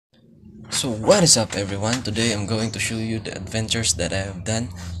So what is up everyone? Today I'm going to show you the adventures that I have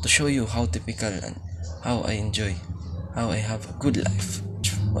done to show you how typical and how I enjoy, how I have a good life.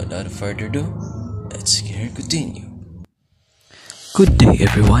 Without further ado, let's continue. Good day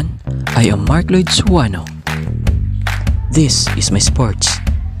everyone, I am VIDEO.SUANO. This is my sports,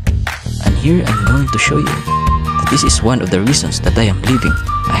 and here I'm going to show you that this is one of the reasons that I am living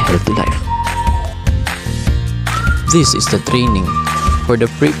a healthy life. This is the training for the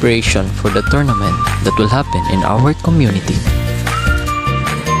preparation for the tournament that will happen in our community.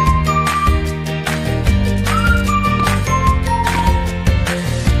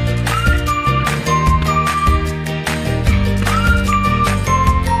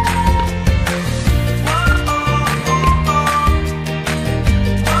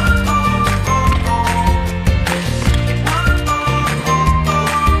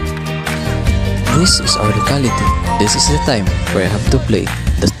 This is our locality. This is the time where I have to play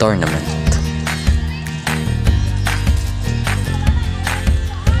the tournament.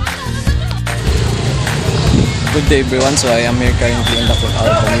 Good day everyone, so I am here currently in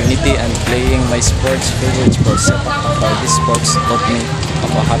our community and playing my favorite sports. This sports taught me of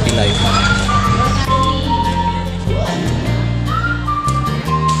a happy life.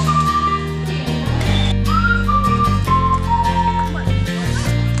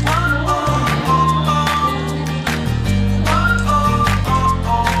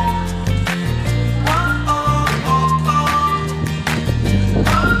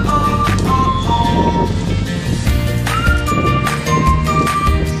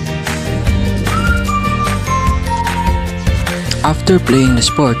 After playing the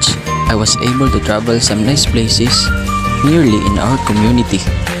sports, I was able to travel some nice places nearly in our community.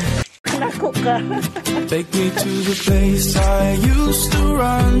 Take me to the place I used to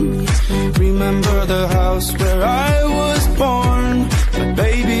run. Remember the house where I was born. But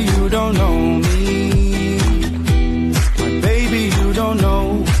baby, you don't know me. My baby, you don't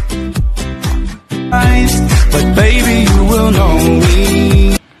know. But baby, you will know me.